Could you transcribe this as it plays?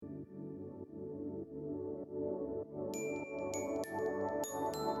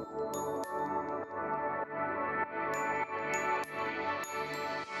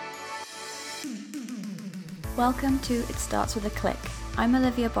Welcome to It Starts With a Click. I'm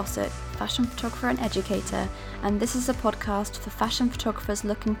Olivia Bossert, fashion photographer and educator, and this is a podcast for fashion photographers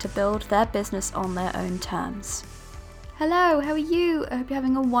looking to build their business on their own terms. Hello, how are you? I hope you're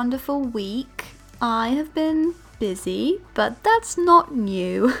having a wonderful week. I have been busy, but that's not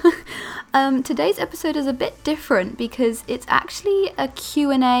new. Today's episode is a bit different because it's actually a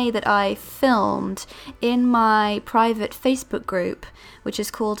Q&A that I filmed in my private Facebook group, which is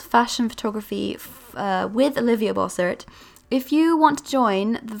called Fashion Photography with Olivia Bossert. If you want to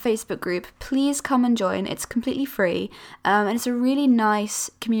join the Facebook group, please come and join. It's completely free, and it's a really nice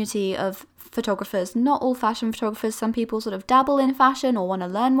community of photographers. Not all fashion photographers. Some people sort of dabble in fashion or want to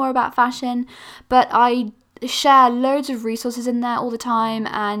learn more about fashion, but I share loads of resources in there all the time,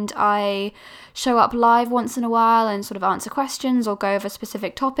 and I show up live once in a while and sort of answer questions or go over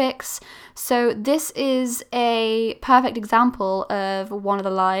specific topics. So this is a perfect example of one of the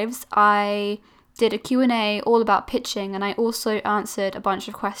lives. I did a Q&A all about pitching, and I also answered a bunch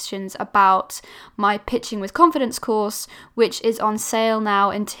of questions about my Pitching with Confidence course, which is on sale now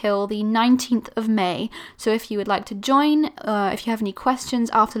until the 19th of May. So if you would like to join, if you have any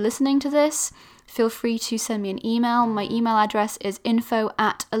questions after listening to this, feel free to send me an email. My email address is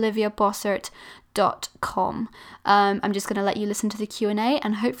info@oliviabossert.com. I'm just going to let you listen to the Q&A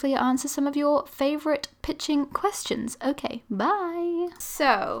and hopefully answer some of your favorite pitching questions. Okay, bye.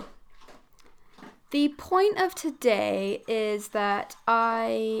 So, the point of today is that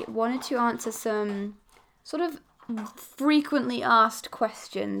I wanted to answer some sort of frequently asked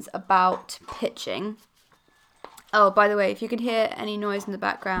questions about pitching. Oh, by the way, if you can hear any noise in the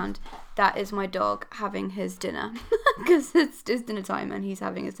background, that is my dog having his dinner because it's dinner time and he's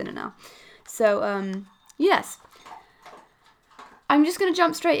having his dinner now. So, yes. I'm just going to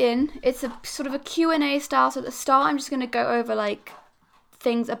jump straight in. It's a sort of a Q&A style. So at the start, I'm just going to go over like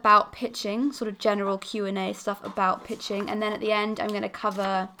things about pitching, sort of general Q&A stuff about pitching. And then at the end, I'm going to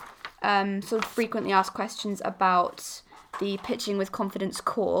cover sort of frequently asked questions about the Pitching with Confidence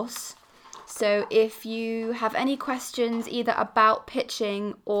course. So if you have any questions either about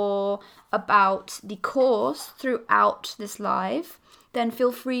pitching or about the course throughout this live, then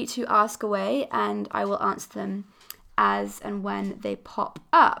feel free to ask away and I will answer them as and when they pop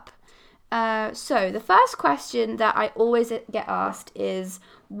up. So the first question that I always get asked is,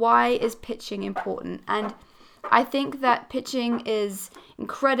 why is pitching important? And I think that pitching is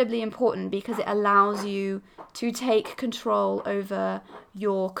incredibly important because it allows you to take control over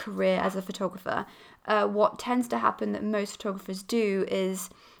your career as a photographer. What tends to happen that most photographers do is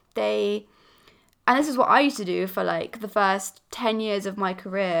and this is what I used to do for like the first 10 years of my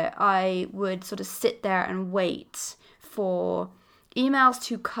career, I would sort of sit there and wait for emails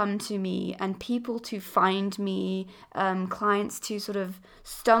to come to me and people to find me, clients to sort of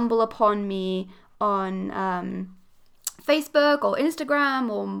stumble upon me on Facebook or Instagram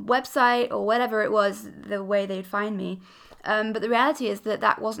or website or whatever it was, the way they'd find me. But the reality is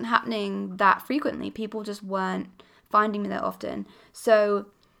that wasn't happening that frequently. People just weren't finding me that often. So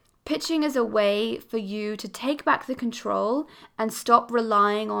pitching is a way for you to take back the control and stop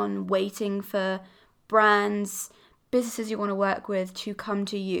relying on waiting for brands, businesses you want to work with to come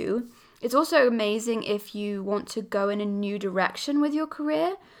to you. It's also amazing if you want to go in a new direction with your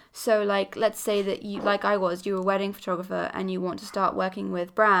career. So like, let's say that you're a wedding photographer and you want to start working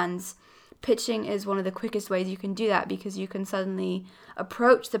with brands. Pitching is one of the quickest ways you can do that because you can suddenly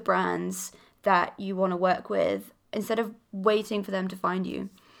approach the brands that you want to work with instead of waiting for them to find you.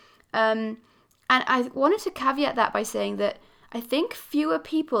 And I wanted to caveat that by saying that I think fewer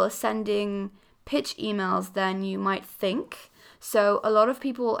people are sending pitch emails than you might think. So a lot of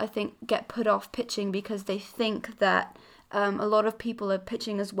people, I think, get put off pitching because they think that a lot of people are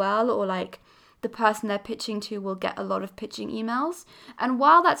pitching as well, or like the person they're pitching to will get a lot of pitching emails. And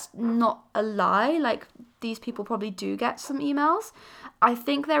while that's not a lie, like these people probably do get some emails, I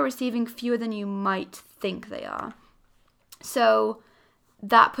think they're receiving fewer than you might think they are. So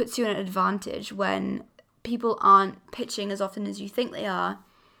that puts you in an advantage when people aren't pitching as often as you think they are.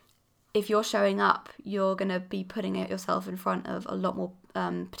 If you're showing up, you're going to be putting yourself in front of a lot more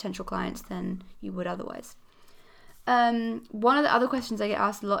potential clients than you would otherwise. One of the other questions I get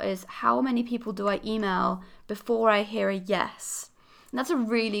asked a lot is, how many people do I email before I hear a yes? And that's a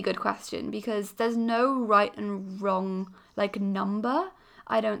really good question because there's no right and wrong like number.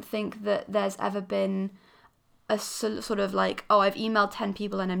 I don't think that there's ever been a sort of like, oh, I've emailed 10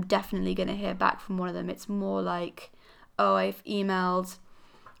 people and I'm definitely going to hear back from one of them. It's more like, oh,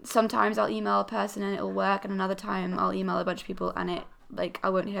 sometimes I'll email a person and it'll work, and another time I'll email a bunch of people and I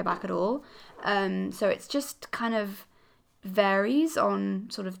won't hear back at all. So it's just kind of varies on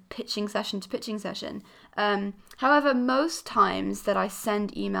sort of pitching session to pitching session. However, most times that I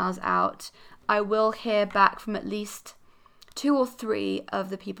send emails out, I will hear back from at least 2 or 3 of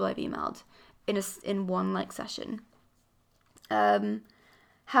the people I've emailed in one like session.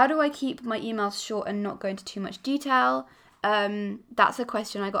 How do I keep my emails short and not go into too much detail? That's a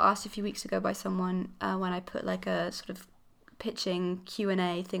question I got asked a few weeks ago by someone when I put like a sort of pitching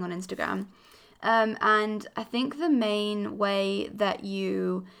Q&A thing on Instagram. And I think the main way that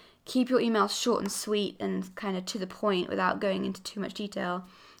you keep your emails short and sweet and kind of to the point without going into too much detail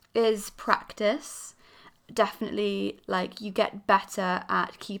is practice. Definitely, like, you get better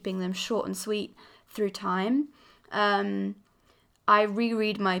at keeping them short and sweet through time. I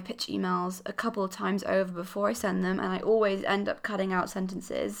reread my pitch emails a couple of times over before I send them, and I always end up cutting out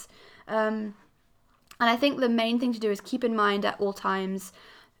sentences. And I think the main thing to do is keep in mind at all times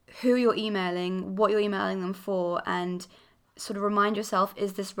who you're emailing, what you're emailing them for, and sort of remind yourself,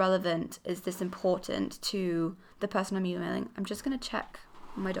 is this relevant? Is this important to the person I'm emailing? I'm just going to check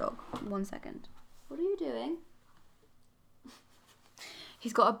my dog. 1 second. What are you doing?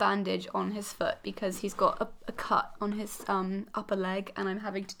 He's got a bandage on his foot because he's got a cut on his upper leg, and I'm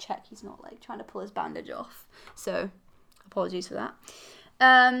having to check he's not like trying to pull his bandage off. So apologies for that.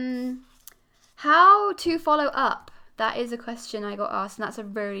 How to follow up? That is a question I got asked, and that's a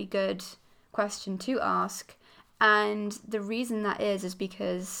very good question to ask. And the reason that is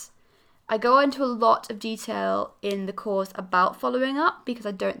because I go into a lot of detail in the course about following up because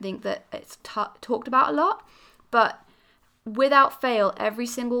I don't think that it's talked about a lot. But without fail, every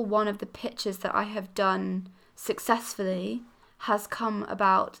single one of the pitches that I have done successfully has come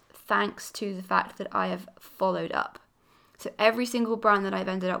about thanks to the fact that I have followed up. So every single brand that I've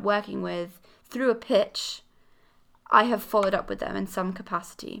ended up working with through a pitch, I have followed up with them in some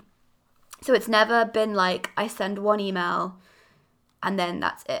capacity. So it's never been like I send one email and then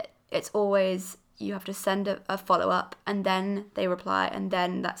that's it. It's always you have to send a follow-up and then they reply, and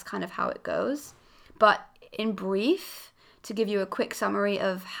then that's kind of how it goes. But in brief, to give you a quick summary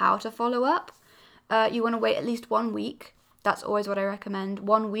of how to follow up, you want to wait at least 1 week. That's always what I recommend.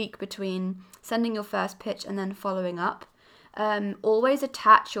 1 week between sending your first pitch and then following up. Always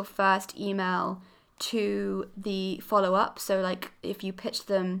attach your first email to the follow-up. So like if you pitch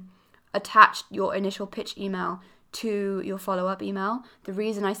them, attach your initial pitch email to your follow-up email. The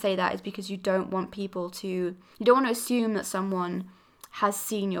reason I say that is because you don't want to assume that someone has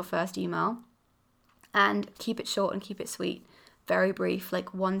seen your first email. And keep it short and keep it sweet. Very brief,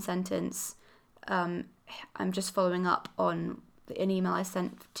 like 1 sentence. I'm just following up on an email I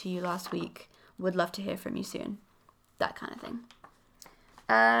sent to you last week. Would love to hear from you soon. That kind of thing.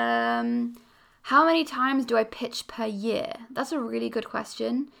 How many times do I pitch per year? That's a really good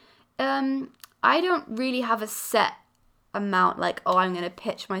question. I don't really have a set amount, like, oh, I'm going to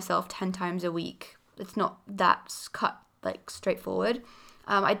pitch myself 10 times a week. It's not that cut, like, straightforward.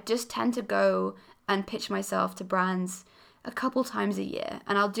 I just tend to go and pitch myself to brands a couple times a year.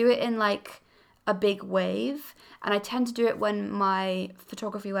 And I'll do it in, like, a big wave. And I tend to do it when my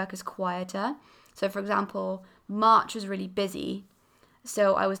photography work is quieter. So, for example, March was really busy.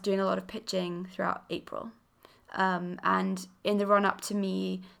 So I was doing a lot of pitching throughout April. And in the run-up to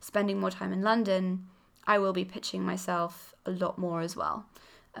me spending more time in London, I will be pitching myself a lot more as well.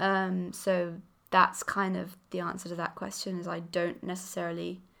 So that's kind of the answer to that question, is I don't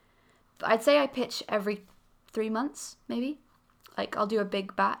necessarily... I'd say I pitch every 3 months, maybe. Like, I'll do a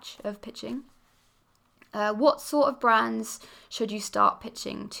big batch of pitching. What sort of brands should you start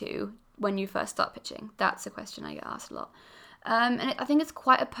pitching to when you first start pitching? That's a question I get asked a lot. I think it's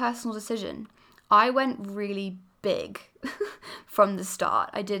quite a personal decision. I went really big from the start.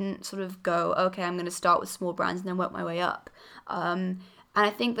 I didn't sort of go, okay, I'm going to start with small brands and then work my way up. And I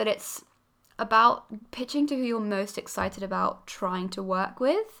think that it's about pitching to who you're most excited about trying to work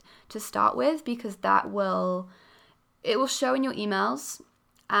with to start with, because it will show in your emails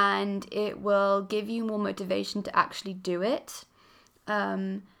and it will give you more motivation to actually do it.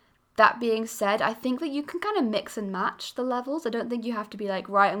 That being said, I think that you can kind of mix and match the levels. I don't think you have to be like,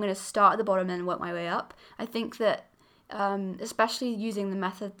 right, I'm going to start at the bottom and work my way up. I think that, especially using the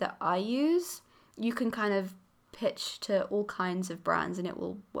method that I use, you can kind of pitch to all kinds of brands and it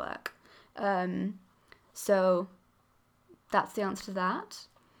will work. So that's the answer to that.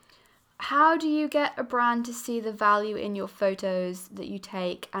 How do you get a brand to see the value in your photos that you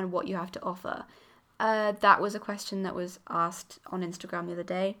take and what you have to offer? That was a question that was asked on Instagram the other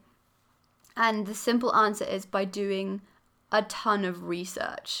day. And the simple answer is by doing a ton of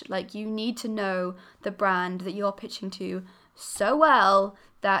research. Like, you need to know the brand that you're pitching to so well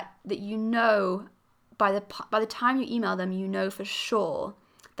that you know by the time you email them, you know for sure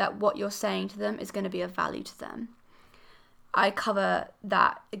that what you're saying to them is going to be of value to them. I cover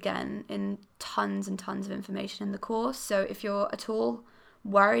that again in tons and tons of information in the course. So if you're at all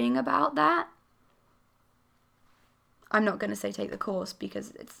worrying about that, I'm not going to say take the course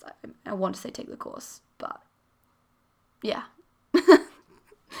because I want to say take the course, but yeah.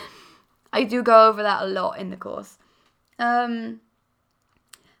 I do go over that a lot in the course.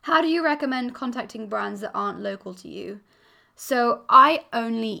 How do you recommend contacting brands that aren't local to you? So I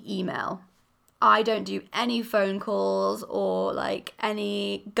only email. I don't do any phone calls or like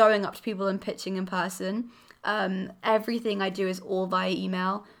any going up to people and pitching in person. Everything I do is all via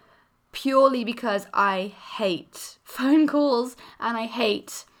email, purely because I hate phone calls and I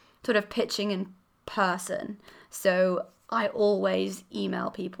hate sort of pitching in person. So I always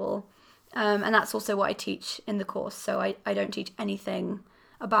email people. And that's also what I teach in the course. So I don't teach anything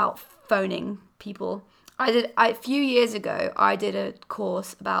about phoning people. A few years ago, I did a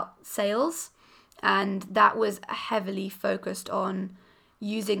course about sales, and that was heavily focused on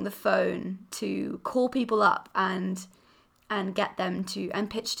using the phone to call people up and get them to, and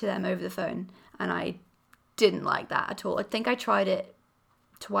pitch to them over the phone. And I didn't like that at all. I think I tried it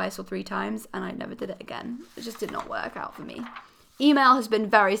twice or 3 times and I never did it again. It just did not work out for me. Email has been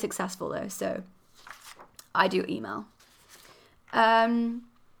very successful though, so I do email.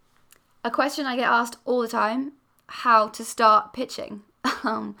 A question I get asked all the time: how to start pitching.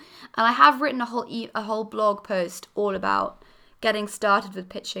 And I have written a whole blog post all about getting started with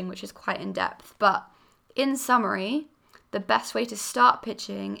pitching, which is quite in depth. But in summary, the best way to start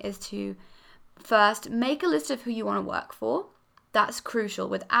pitching is to first make a list of who you want to work for. That's crucial.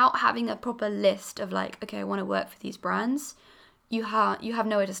 Without having a proper list of like, okay, I want to work for these brands, you have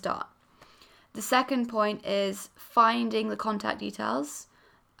nowhere to start. The second point is finding the contact details.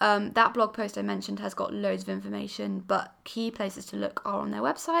 That blog post I mentioned has got loads of information, but key places to look are on their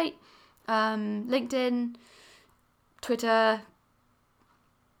website, LinkedIn, Twitter,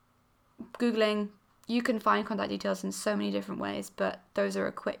 Googling. You can find contact details in so many different ways, but those are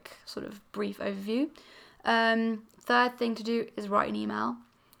a quick sort of brief overview. Third thing to do is write an email,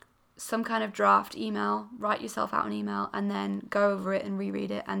 some kind of draft email. Write yourself out an email and then go over it and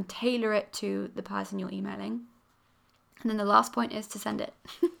reread it and tailor it to the person you're emailing. And then the last point is to send it.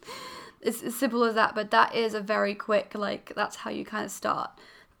 It's as simple as that, but that is a very quick, that's how you kind of start.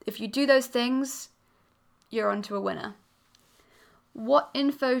 If you do those things, you're onto a winner. What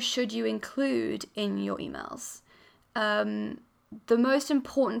info should you include in your emails? The most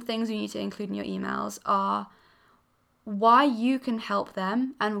important things you need to include in your emails are why you can help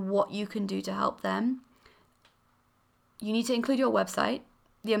them and what you can do to help them. You need to include your website.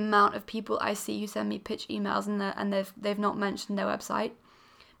 The amount of people I see who send me pitch emails and they've not mentioned their website.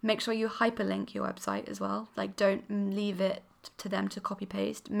 Make sure you hyperlink your website as well. Don't leave it to them to copy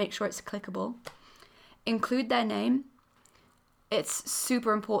paste. Make sure it's clickable. Include their name. It's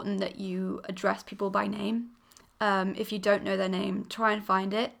super important that you address people by name. If you don't know their name, try and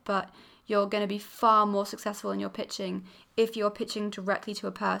find it, but you're going to be far more successful in your pitching if you're pitching directly to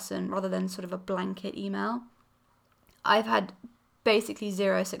a person rather than sort of a blanket email. I've had basically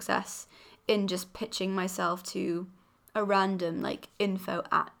zero success in just pitching myself to a random info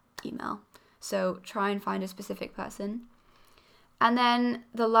at email. So try and find a specific person. And then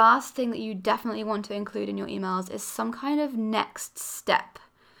the last thing that you definitely want to include in your emails is some kind of next step.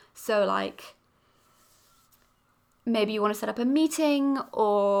 So maybe you want to set up a meeting,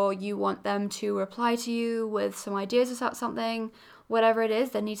 or you want them to reply to you with some ideas about something. Whatever it is,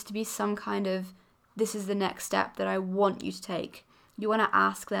 there needs to be some kind of, this is the next step that I want you to take. You want to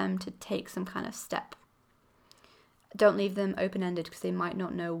ask them to take some kind of step. Don't leave them open-ended because they might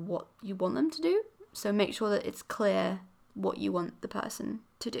not know what you want them to do. So make sure that it's clear what you want the person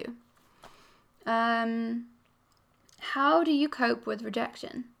to do. How do you cope with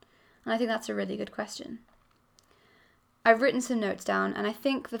rejection? And I think that's a really good question. I've written some notes down, and I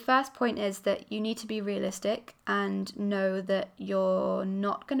think the first point is that you need to be realistic and know that you're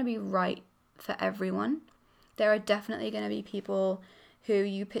not going to be right for everyone. There are definitely going to be people who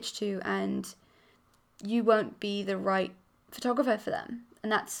you pitch to and you won't be the right photographer for them,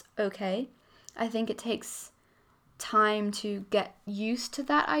 and that's okay. I think it takes time to get used to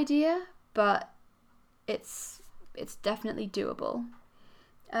that idea, but it's definitely doable.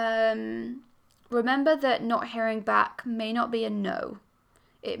 Remember that not hearing back may not be a no.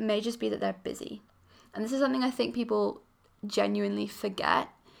 It may just be that they're busy. And this is something I think people genuinely forget,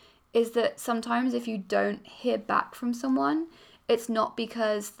 is that sometimes if you don't hear back from someone, it's not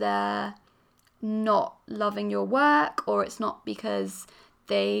because they're not loving your work, or it's not because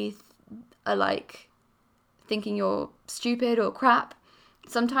they are thinking you're stupid or crap.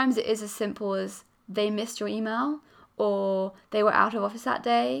 Sometimes it is as simple as they missed your email, or they were out of office that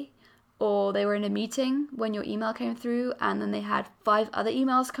day, or they were in a meeting when your email came through and then they had 5 other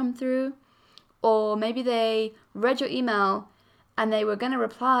emails come through, or maybe they read your email and they were going to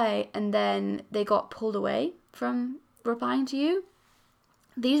reply and then they got pulled away from replying to you.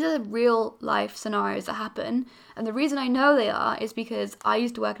 These are real life scenarios that happen, and the reason I know they are is because I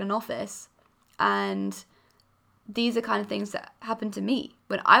used to work in an office, and these are kind of things that happened to me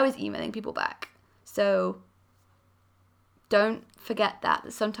when I was emailing people back. So don't forget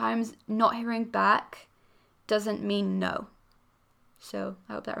that sometimes not hearing back doesn't mean no. So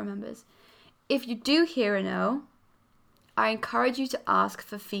I hope that remembers. If you do hear a no, I encourage you to ask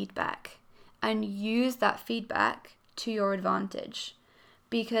for feedback and use that feedback to your advantage,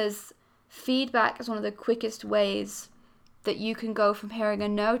 because feedback is one of the quickest ways that you can go from hearing a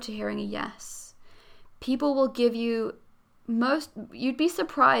no to hearing a yes. People will give you you'd be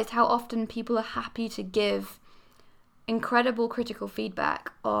surprised how often people are happy to give incredible critical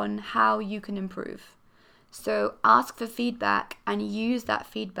feedback on how you can improve. So ask for feedback and use that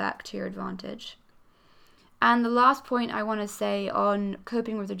feedback to your advantage. And the last point I want to say on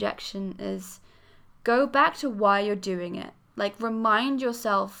coping with rejection is go back to why you're doing it. Like, remind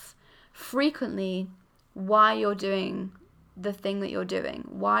yourself frequently why you're doing the thing that you're doing.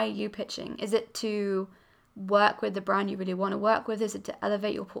 Why are you pitching? Is it to work with the brand you really want to work with? Is it to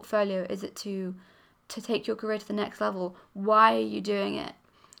elevate your portfolio? Is it to take your career to the next level? Why are you doing it?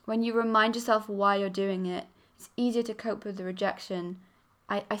 When you remind yourself why you're doing it, it's easier to cope with the rejection.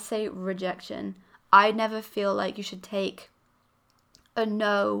 I say rejection. I never feel like you should take a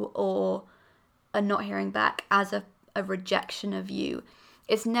no or a not hearing back as a rejection of you.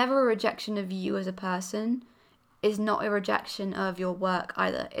 It's never a rejection of you as a person. It's not a rejection of your work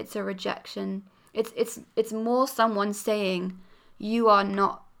either. It's a rejection. It's more someone saying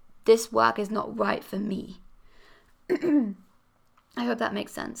this work is not right for me. I hope that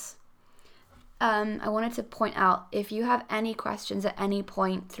makes sense. I wanted to point out, if you have any questions at any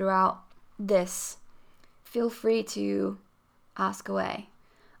point throughout this, feel free to ask away.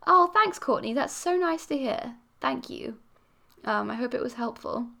 Oh, thanks, Courtney. That's so nice to hear. Thank you. I hope it was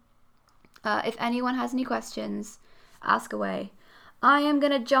helpful. If anyone has any questions, ask away. I am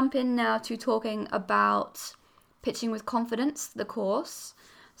going to jump in now to talking about Pitching with Confidence, the course.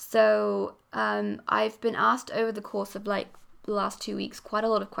 So I've been asked over the course of the last 2 weeks quite a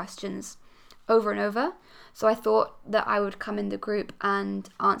lot of questions over and over. So I thought that I would come in the group and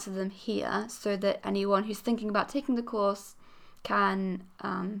answer them here so that anyone who's thinking about taking the course can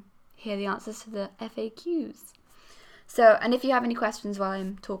hear the answers to the FAQs. So, and if you have any questions while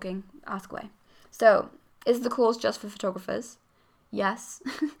I'm talking, ask away. So, is the course just for photographers? Yes.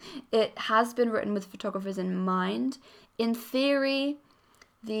 It has been written with photographers in mind. In theory,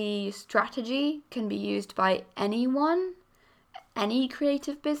 the strategy can be used by anyone, any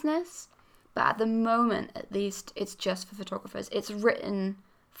creative business, but at the moment, at least, it's just for photographers. It's written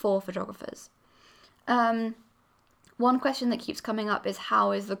for photographers. One question that keeps coming up is,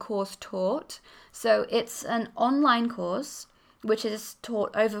 how is the course taught? So it's an online course which is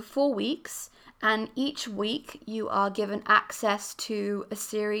taught over 4 weeks, and each week you are given access to a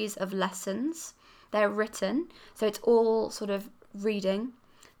series of lessons. They're written, so it's all sort of reading.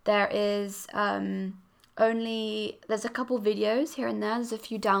 There is there's a couple videos here and there. There's a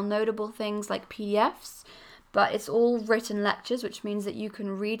few downloadable things like PDFs, but it's all written lectures, which means that you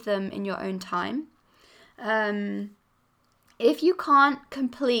can read them in your own time. If you can't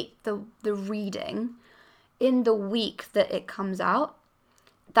complete the reading in the week that it comes out,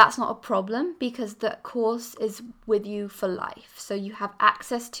 that's not a problem, because the course is with you for life. So you have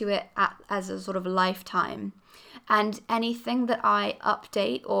access to it as a sort of lifetime. And anything that I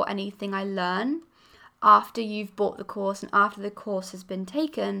update or anything I learn after you've bought the course and after the course has been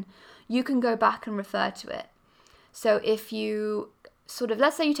taken, you can go back and refer to it. So if you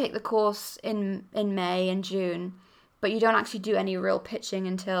let's say you take the course in May and June, but you don't actually do any real pitching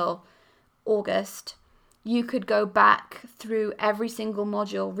until August, you could go back through every single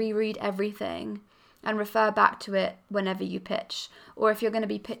module, reread everything, and refer back to it whenever you pitch. Or if you're going to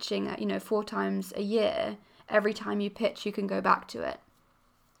be pitching 4 times a year, every time you pitch, you can go back to it.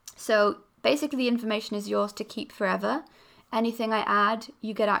 So basically the information is yours to keep forever. Anything I add,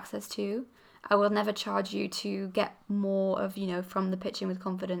 you get access to. I will never charge you to get more of, from the Pitching with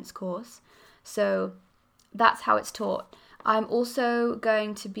Confidence course. So that's how it's taught. I'm also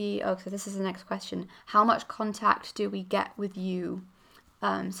going to be, so this is the next question. How much contact do we get with you?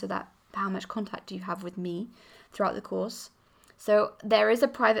 How much contact do you have with me throughout the course? So there is a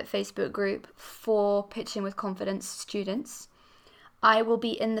private Facebook group for Pitching with Confidence students. I will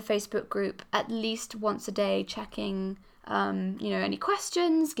be in the Facebook group at least once a day, checking, any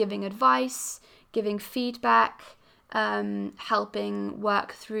questions, giving advice, giving feedback, helping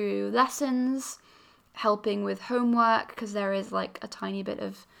work through lessons, helping with homework, because there is like a tiny bit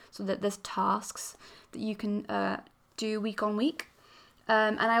of, so that there's tasks that you can do week on week.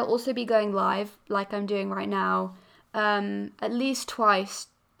 And I'll also be going live, like I'm doing right now, at least twice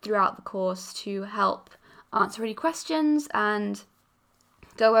throughout the course to help answer any questions and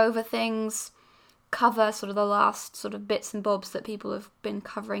go over things, cover sort of the last sort of bits and bobs that people have been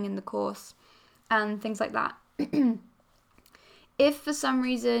covering in the course and things like that. If for some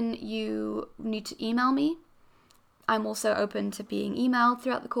reason you need to email me, I'm also open to being emailed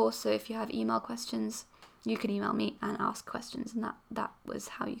throughout the course. So if you have email questions, you can email me and ask questions, and that was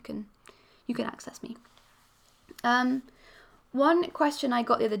how you can access me. One question I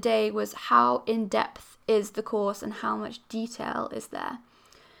got the other day was how in-depth is the course and how much detail is there?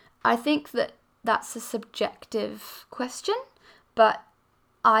 I think that's a subjective question, but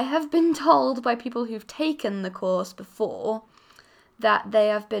I have been told by people who've taken the course before that they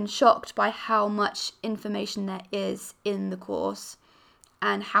have been shocked by how much information there is in the course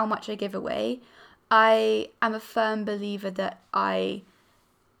and how much I give away. I am a firm believer that I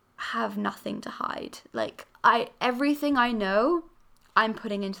have nothing to hide. Like, everything I know, I'm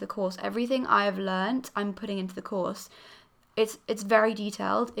putting into the course. Everything I have learned, I'm putting into the course. It's very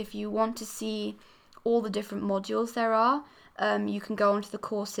detailed. If you want to see all the different modules there are, you can go onto the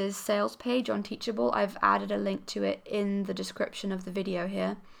course's sales page on Teachable. I've added a link to it in the description of the video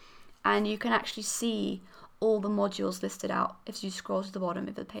here. And you can actually see all the modules listed out. If you scroll to the bottom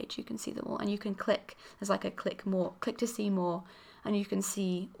of the page, you can see them all. And you can click, there's like a click to see more, and you can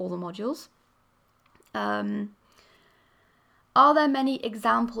see all the modules. Are there many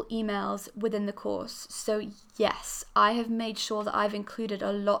example emails within the course? So yes, I have made sure that I've included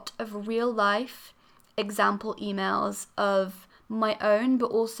a lot of real life example emails of my own, but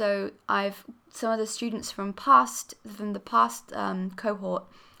also some of the students from the past cohort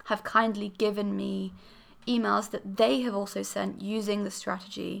have kindly given me emails that they have also sent using the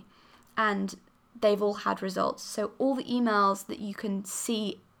strategy, and they've all had results. So all the emails that you can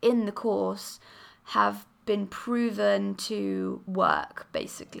see in the course have been proven to work,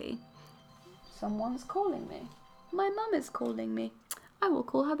 basically. Someone's calling me. My mum is calling me. I will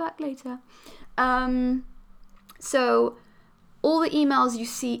call her back later. So all the emails you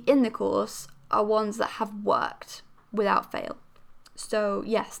see in the course are ones that have worked without fail. So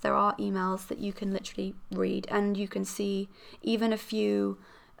yes, there are emails that you can literally read, and you can see even a few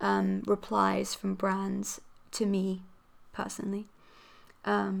replies from brands to me personally.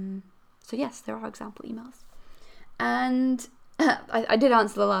 So yes, there are example emails. And I did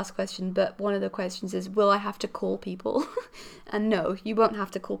answer the last question, but one of the questions is, will I have to call people? And no, you won't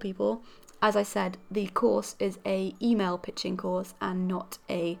have to call people. As I said, the course is a email pitching course and not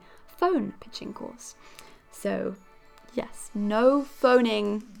a phone pitching course. So yes, no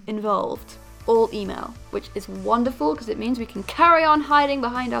phoning involved, all email, which is wonderful because it means we can carry on hiding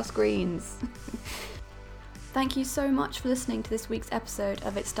behind our screens. Thank you so much for listening to this week's episode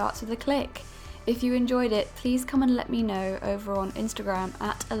of It Starts With a Click. If you enjoyed it, please come and let me know over on Instagram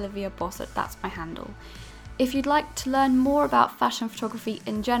at Olivia Bossert, that's my handle. If you'd like to learn more about fashion photography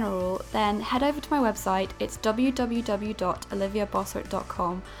in general, then head over to my website. It's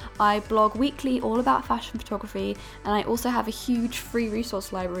www.oliviabossert.com. I blog weekly all about fashion photography, and I also have a huge free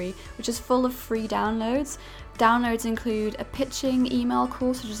resource library which is full of free downloads. Downloads include a pitching email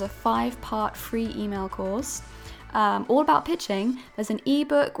course, which is a 5-part free email course, all about pitching. There's an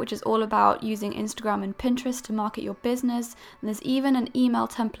ebook which is all about using Instagram and Pinterest to market your business, and there's even an email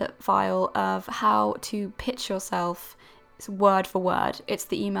template file of how to pitch yourself word for word. It's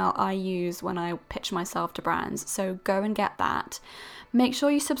the email I use when I pitch myself to brands, so go and get that. Make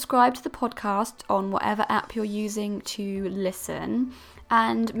sure you subscribe to the podcast on whatever app you're using to listen,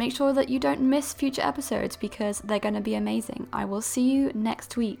 and make sure that you don't miss future episodes because they're going to be amazing. I will see you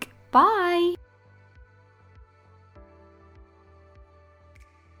next week. Bye!